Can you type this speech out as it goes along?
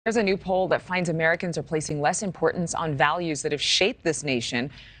There's a new poll that finds Americans are placing less importance on values that have shaped this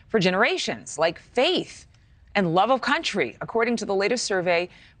nation for generations, like faith and love of country, according to the latest survey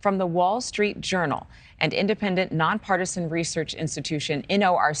from the Wall Street Journal and independent nonpartisan research institution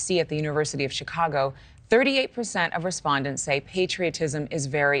NORC at the University of Chicago. 38% of respondents say patriotism is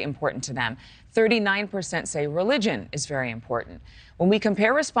very important to them. 39% say religion is very important. When we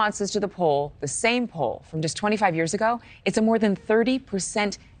compare responses to the poll, the same poll from just 25 years ago, it's a more than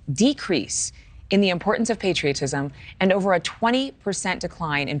 30% decrease in the importance of patriotism and over a 20%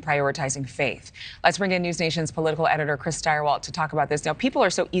 decline in prioritizing faith. Let's bring in NewsNation's political editor, Stirewalt, to talk about this. Now, people are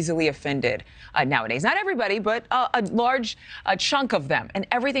so easily offended nowadays. Not everybody, but a large chunk of them. And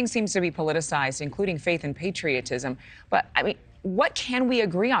everything seems to be politicized, including faith and patriotism. But, I mean, what can we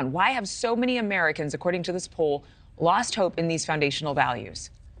agree on? Why have so many Americans, according to this poll, lost hope in these foundational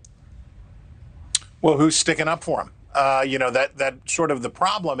values? Well, who's sticking up for them? That sort of the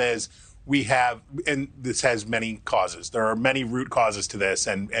problem is we have, and this has many causes. There are many root causes to this,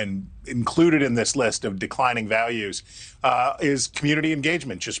 and included in this list of declining values is community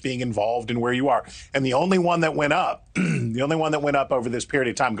engagement, just being involved in where you are. And the only one that went up, the only one that went up over this period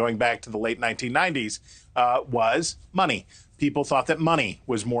of time, going back to the late 1990s, was money. People thought that money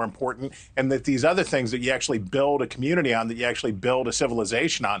was more important, and that these other things that you actually build a community on, that you actually build a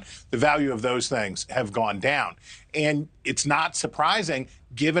civilization on, the value of those things have gone down. And it's not surprising,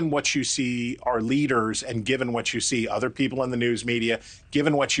 given what you see our leaders and given what you see other people in the news media,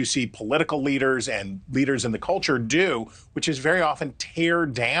 given what you see political leaders and leaders in the culture do, which is very often tear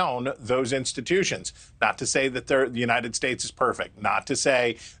down those institutions. Not to say that the United States is perfect, not to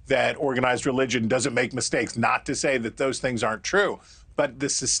say that organized religion doesn't make mistakes, not to say that those things aren't true, but the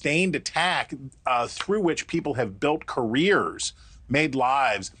sustained attack through which people have built careers, made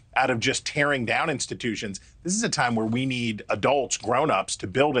lives out of just tearing down institutions. This is a time where we need adults, grown-ups, to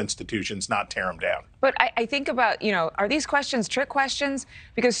build institutions, not tear them down. But I think about, are these questions trick questions?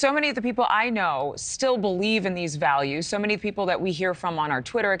 Because so many of the people I know still believe in these values. So many people that we hear from on our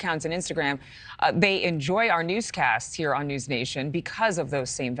Twitter accounts and Instagram, they enjoy our newscasts here on NewsNation because of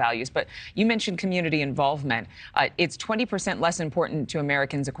those same values. But you mentioned community involvement. It's 20% less important to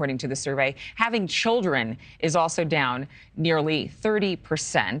Americans, according to the survey. Having children is also down nearly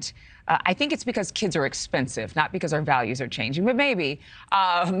 30%. I think it's because kids are expensive, not because our values are changing. But maybe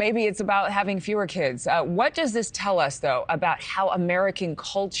it's about having fewer kids. What does this tell us, though, about how American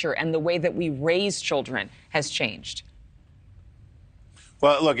culture and the way that we raise children has changed?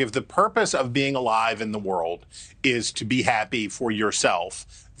 Well, look, if the purpose of being alive in the world is to be happy for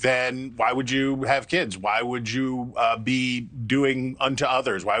yourself, then why would you have kids? Why would you be doing unto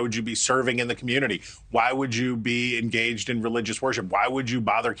others? Why would you be serving in the community? Why would you be engaged in religious worship? Why would you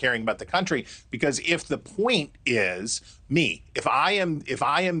bother caring about the country? Because if the point is me, if I am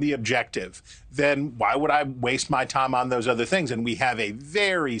the objective, then why would I waste my time on those other things? And we have a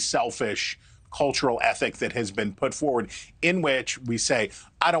very selfish cultural ethic that has been put forward in which we say,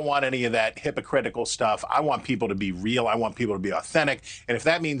 I don't want any of that hypocritical stuff. I want people to be real. I want people to be authentic. And if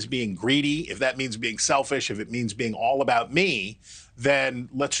that means being greedy, if that means being selfish, if it means being all about me, then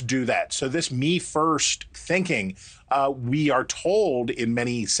let's do that. So this me first thinking, we are told in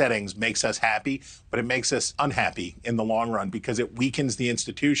many settings makes us happy, but it makes us unhappy in the long run because it weakens the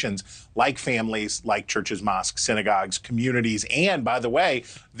institutions like families, like churches, mosques, synagogues, communities, and by the way,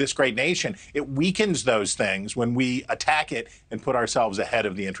 this great nation. It weakens those things when we attack it and put ourselves ahead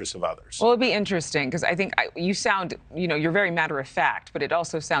of the interests of others. Well, it'd be interesting because I think you sound, you're very matter of fact, but it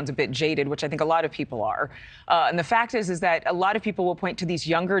also sounds a bit jaded, which I think a lot of people are. And the fact is that a lot of people will point to these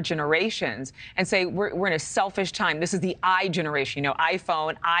younger generations and say, we're in a selfish time. This is the I generation,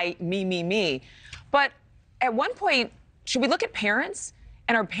 iPhone, me. But at one point, should we look at parents?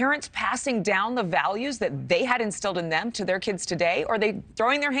 And are parents passing down the values that they had instilled in them to their kids today? Or are they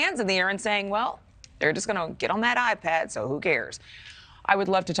throwing their hands in the air and saying, well, they're just going to get on that iPad, so who cares? I would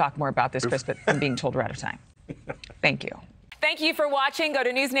love to talk more about this, Chris, but I'm being told we're out of time. Thank you. Thank you for watching. Go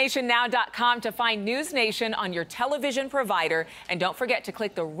to newsnationnow.com to find NewsNation on your television provider. And don't forget to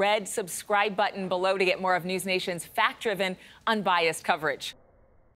click the red subscribe button below to get more of NewsNation's fact-driven, unbiased coverage.